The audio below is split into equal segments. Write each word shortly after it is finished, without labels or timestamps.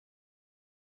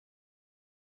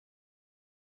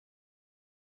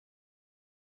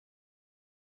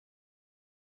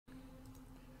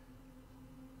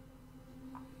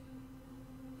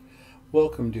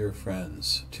Welcome, dear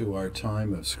friends, to our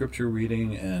time of scripture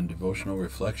reading and devotional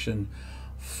reflection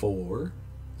for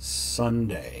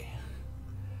Sunday,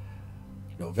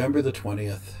 November the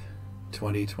 20th,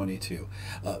 2022.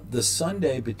 The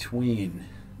Sunday between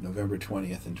November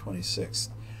 20th and 26th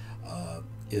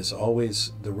is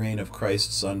always the Reign of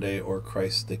Christ Sunday or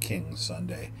Christ the King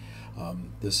Sunday.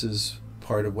 This is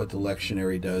part of what the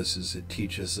lectionary does, is it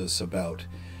teaches us about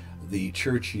the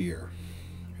church year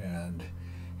and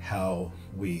how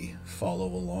we follow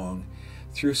along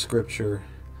through Scripture,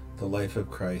 the life of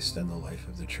Christ and the life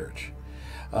of the church.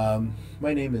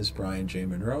 My name is Brian J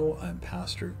Munro. I'm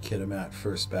pastor of Kitimat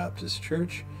First Baptist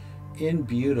Church in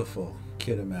beautiful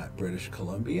Kitimat, British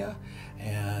Columbia,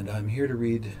 and I'm here to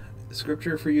read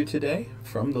Scripture for you today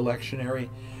from the lectionary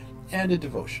and a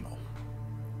devotional.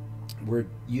 We're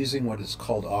using what is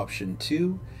called option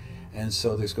 2, and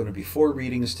so there's going to be 4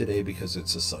 readings today because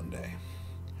it's a Sunday.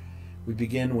 We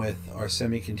begin with our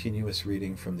semi-continuous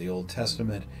reading from the Old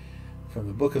Testament, from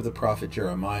the book of the prophet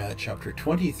Jeremiah, chapter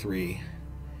 23,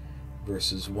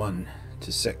 verses 1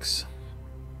 to 6.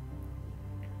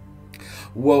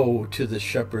 Woe to the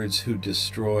shepherds who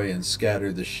destroy and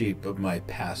scatter the sheep of my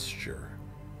pasture,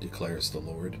 declares the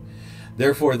Lord.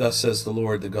 Therefore, thus says the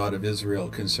Lord, the God of Israel,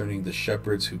 concerning the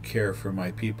shepherds who care for my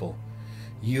people.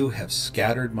 You have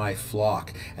scattered my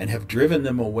flock, and have driven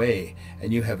them away,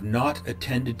 and you have not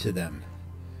attended to them.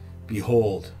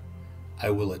 Behold,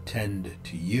 I will attend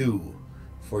to you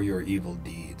for your evil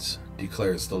deeds,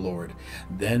 declares the Lord.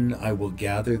 Then I will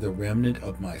gather the remnant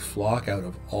of my flock out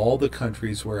of all the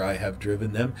countries where I have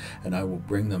driven them, and I will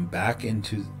bring them back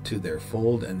into their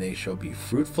fold, and they shall be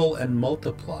fruitful and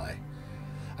multiply.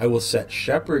 I will set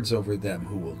shepherds over them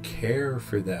who will care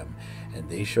for them, and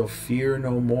they shall fear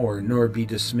no more, nor be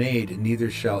dismayed,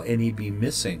 neither shall any be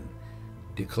missing,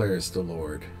 declares the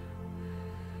Lord.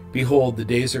 Behold, the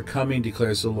days are coming,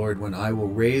 declares the Lord, when I will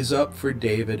raise up for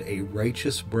David a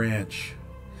righteous branch,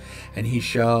 and he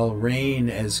shall reign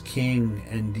as king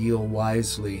and deal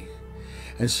wisely,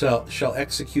 and shall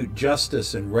execute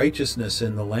justice and righteousness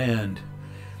in the land.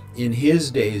 In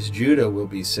his days Judah will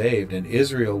be saved, and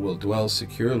Israel will dwell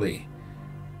securely.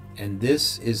 And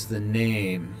this is the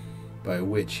name by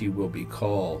which he will be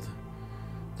called.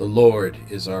 The Lord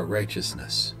is our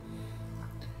righteousness.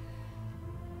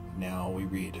 Now we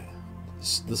read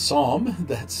the psalm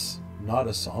that's not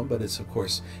a psalm, but it's, of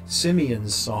course,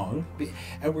 Simeon's song.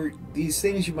 And these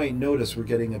things you might notice, we're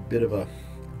getting a bit of a,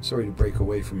 sorry to break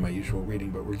away from my usual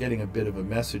reading, but we're getting a bit of a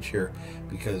message here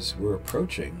because we're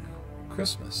approaching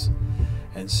Christmas.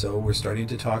 And so we're starting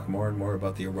to talk more and more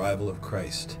about the arrival of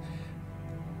Christ.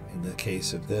 In the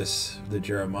case of this, the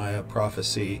Jeremiah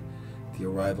prophecy, the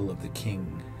arrival of the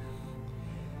King.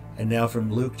 And now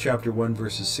from Luke chapter 1,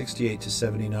 verses 68 to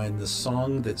 79, the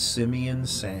song that Simeon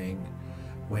sang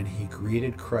when he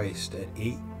greeted Christ at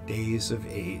 8 days of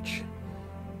age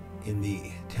in the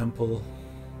temple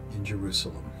in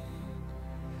Jerusalem.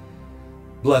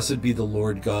 Blessed be the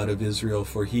Lord God of Israel,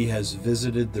 for he has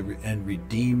visited and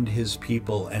redeemed his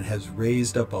people, and has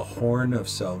raised up a horn of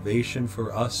salvation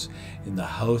for us in the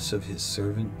house of his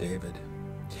servant David,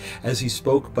 as he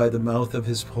spoke by the mouth of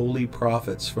his holy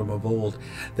prophets from of old,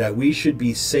 that we should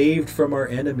be saved from our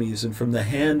enemies and from the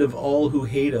hand of all who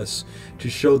hate us, to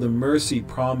show the mercy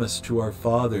promised to our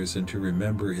fathers, and to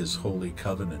remember his holy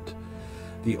covenant,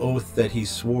 the oath that he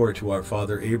swore to our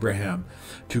father Abraham,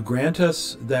 to grant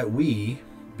us that we,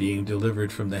 being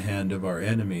delivered from the hand of our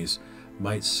enemies,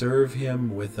 might serve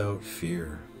him without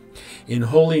fear, in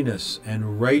holiness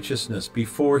and righteousness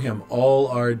before him all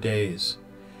our days.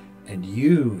 And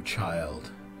you, child,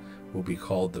 will be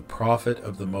called the prophet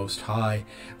of the Most High,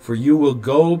 for you will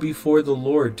go before the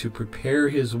Lord to prepare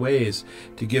his ways,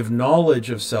 to give knowledge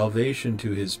of salvation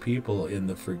to his people in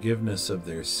the forgiveness of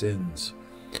their sins,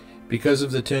 because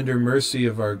of the tender mercy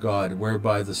of our God,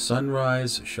 whereby the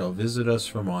sunrise shall visit us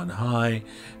from on high,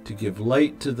 to give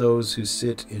light to those who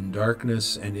sit in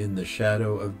darkness and in the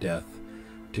shadow of death,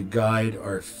 to guide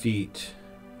our feet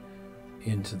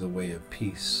into the way of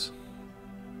peace.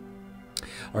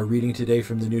 Our reading today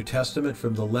from the New Testament,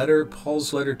 from the letter,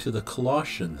 Paul's letter to the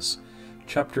Colossians,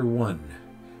 chapter 1,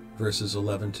 verses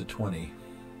 11 to 20.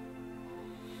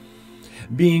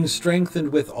 Being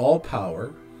strengthened with all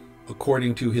power,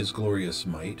 according to his glorious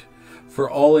might, for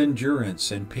all endurance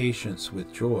and patience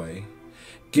with joy,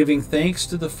 giving thanks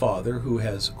to the Father who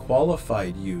has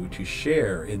qualified you to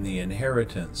share in the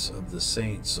inheritance of the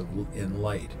saints in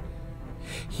light.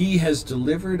 He has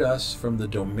delivered us from the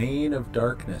domain of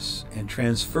darkness and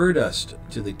transferred us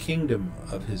to the kingdom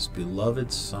of his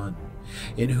beloved Son,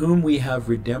 in whom we have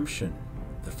redemption,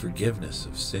 the forgiveness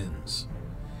of sins.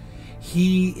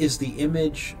 He is the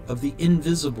image of the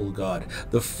invisible God,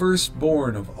 the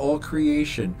firstborn of all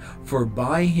creation. For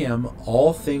by him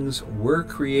all things were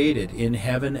created in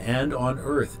heaven and on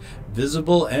earth,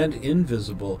 visible and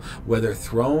invisible, whether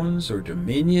thrones or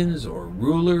dominions or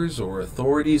rulers or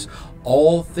authorities.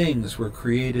 All things were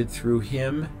created through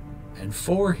him and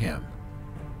for him.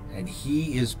 And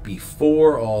he is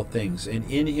before all things, and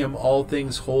in him all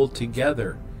things hold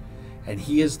together. And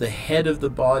he is the head of the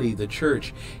body, the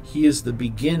church. He is the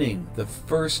beginning, the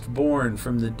firstborn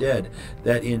from the dead,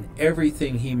 that in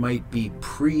everything he might be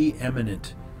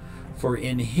preeminent. For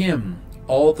in him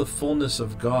all the fullness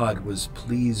of God was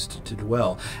pleased to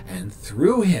dwell, and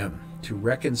through him to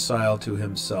reconcile to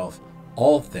himself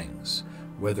all things,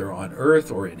 whether on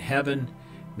earth or in heaven,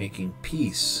 making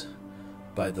peace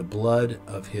by the blood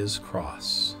of his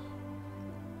cross.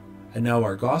 And now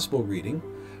our gospel reading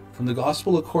from the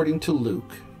Gospel according to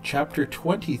Luke, chapter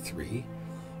 23,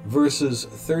 verses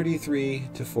 33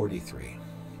 to 43.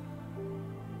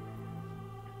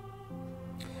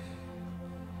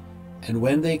 And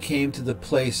when they came to the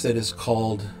place that is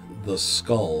called the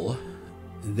Skull,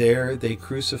 there they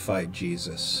crucified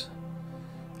Jesus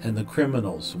and the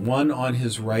criminals, one on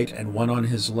his right and one on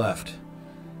his left.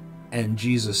 And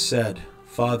Jesus said,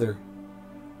 Father,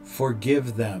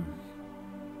 forgive them,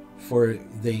 for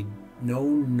they know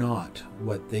not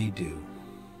what they do.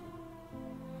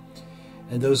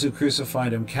 And those who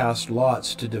crucified him cast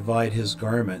lots to divide his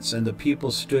garments, and the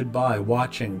people stood by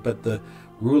watching, but the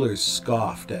rulers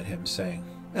scoffed at him, saying,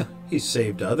 He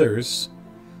saved others.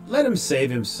 Let him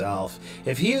save himself,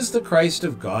 if he is the Christ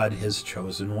of God, his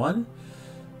chosen one.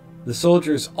 The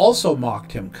soldiers also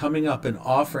mocked him, coming up and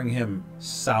offering him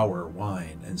sour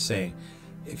wine, and saying,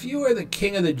 If you are the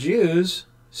King of the Jews,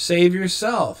 save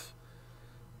yourself.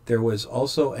 There was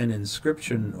also an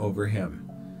inscription over him,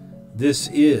 This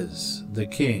is the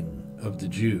King of the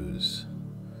Jews.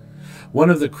 One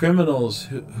of the criminals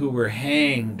who were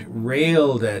hanged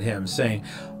railed at him, saying,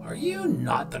 Are you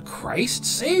not the Christ?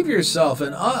 Save yourself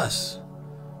and us.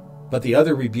 But the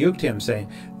other rebuked him,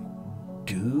 saying,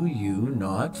 Do you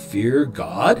not fear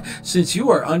God, since you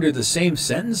are under the same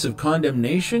sentence of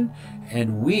condemnation?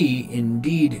 And we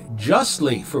indeed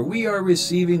justly, for we are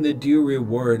receiving the due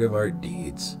reward of our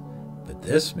deeds. But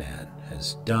this man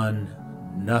has done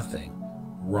nothing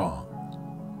wrong.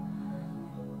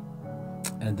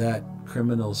 And that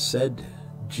criminal said,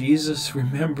 Jesus,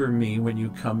 remember me when you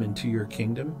come into your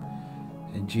kingdom.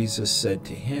 And Jesus said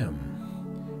to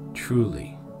him,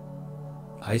 Truly,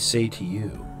 I say to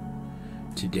you,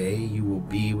 today you will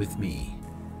be with me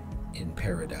in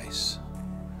paradise.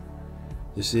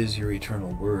 This is your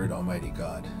eternal word, Almighty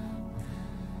God.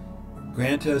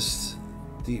 Grant us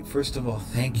first of all,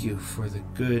 thank you for the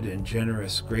good and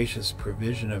generous, gracious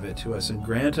provision of it to us, and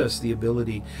grant us the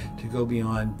ability to go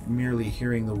beyond merely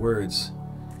hearing the words,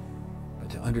 but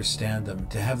to understand them,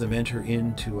 to have them enter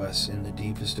into us in the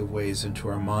deepest of ways, into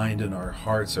our mind and our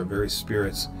hearts, our very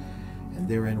spirits, and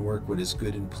therein work what is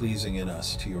good and pleasing in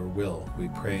us to your will. We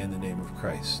pray in the name of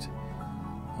Christ.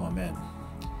 Amen.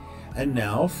 And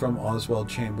now, from Oswald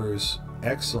Chambers'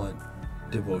 excellent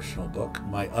devotional book,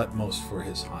 My Utmost for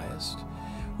His Highest,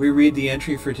 we read the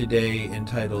entry for today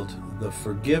entitled, The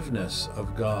Forgiveness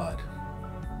of God.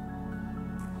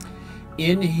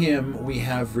 In him we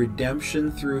have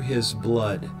redemption through his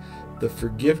blood, the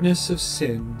forgiveness of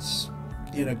sins,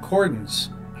 in accordance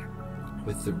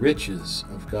with the riches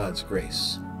of God's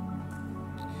grace.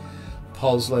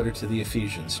 Paul's letter to the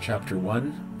Ephesians, chapter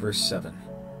 1, verse 7.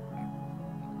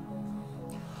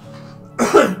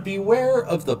 Beware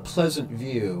of the pleasant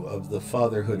view of the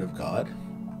fatherhood of God.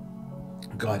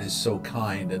 God is so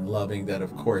kind and loving that,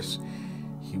 of course,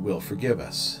 he will forgive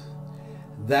us.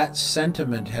 That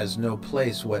sentiment has no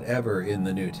place whatever in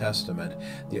the New Testament.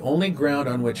 The only ground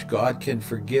on which God can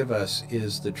forgive us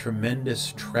is the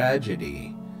tremendous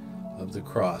tragedy of the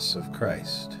cross of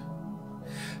Christ.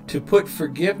 To put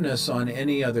forgiveness on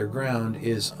any other ground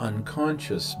is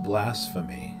unconscious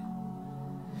blasphemy.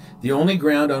 The only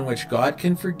ground on which God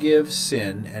can forgive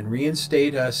sin and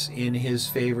reinstate us in his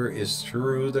favor is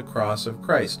through the cross of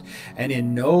Christ, and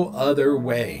in no other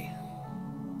way.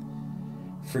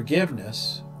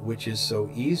 Forgiveness, which is so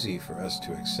easy for us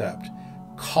to accept,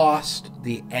 cost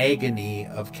the agony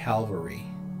of Calvary.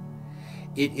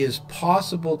 It is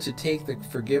possible to take the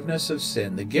forgiveness of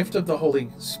sin, the gift of the Holy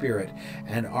Spirit,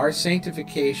 and our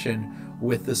sanctification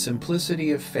with the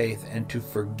simplicity of faith, and to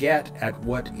forget at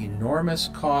what enormous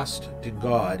cost to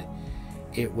God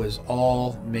it was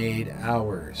all made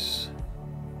ours.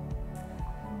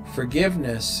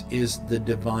 Forgiveness is the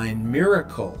divine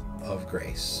miracle of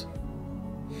grace.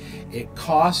 It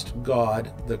cost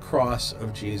God the cross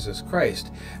of Jesus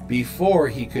Christ before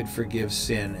he could forgive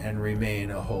sin and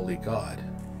remain a holy God.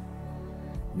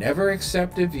 Never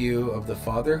accept a view of the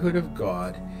fatherhood of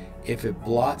God if it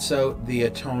blots out the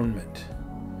atonement.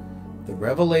 The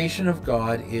revelation of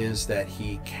God is that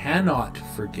he cannot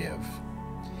forgive.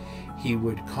 He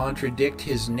would contradict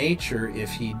his nature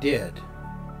if he did.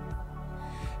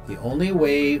 The only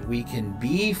way we can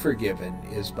be forgiven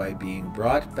is by being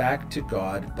brought back to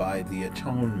God by the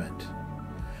atonement.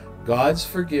 God's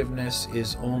forgiveness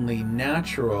is only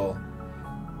natural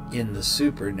in the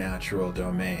supernatural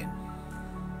domain.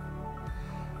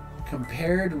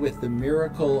 Compared with the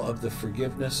miracle of the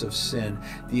forgiveness of sin,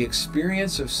 the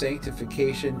experience of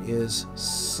sanctification is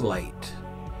slight.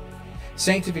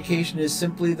 Sanctification is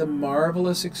simply the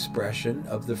marvelous expression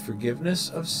of the forgiveness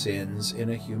of sins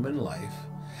in a human life,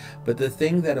 but the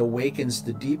thing that awakens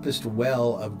the deepest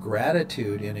well of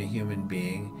gratitude in a human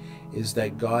being is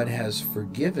that God has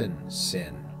forgiven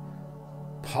sin.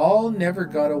 Paul never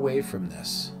got away from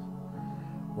this.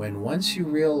 When once you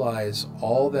realize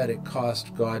all that it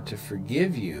cost God to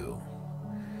forgive you,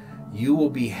 you will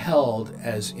be held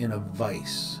as in a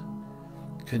vice,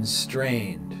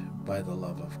 constrained by the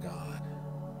love of God.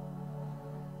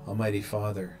 Almighty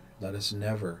Father, let us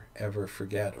never, ever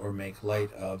forget or make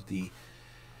light of the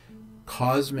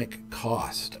cosmic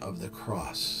cost of the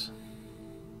cross.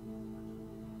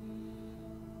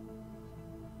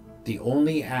 The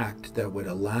only act that would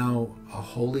allow a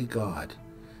holy God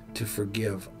to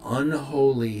forgive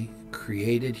unholy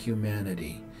created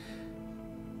humanity,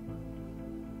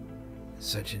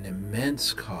 such an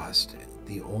immense cost,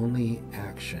 the only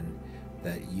action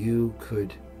that you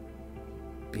could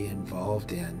be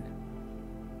involved in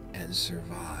and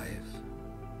survive.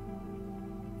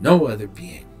 No other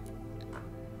being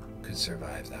could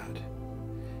survive that.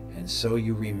 And so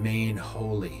you remain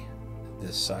holy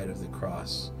this side of the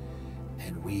cross,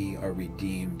 and we are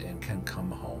redeemed and can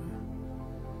come home.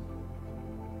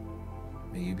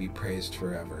 May you be praised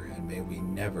forever, and may we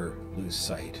never lose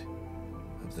sight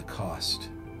of the cost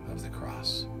of the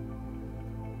cross.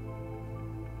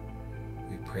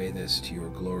 We pray this to your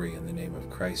glory in the name of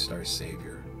Christ our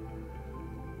Savior.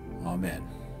 Amen.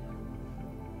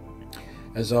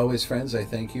 As always, friends, I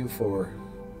thank you for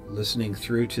listening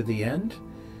through to the end,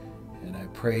 and I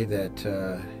pray that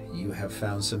you have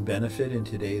found some benefit in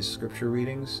today's scripture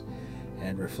readings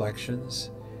and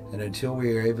reflections. And until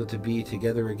we are able to be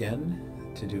together again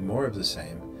to do more of the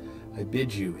same, I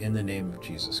bid you in the name of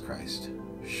Jesus Christ.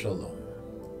 Shalom.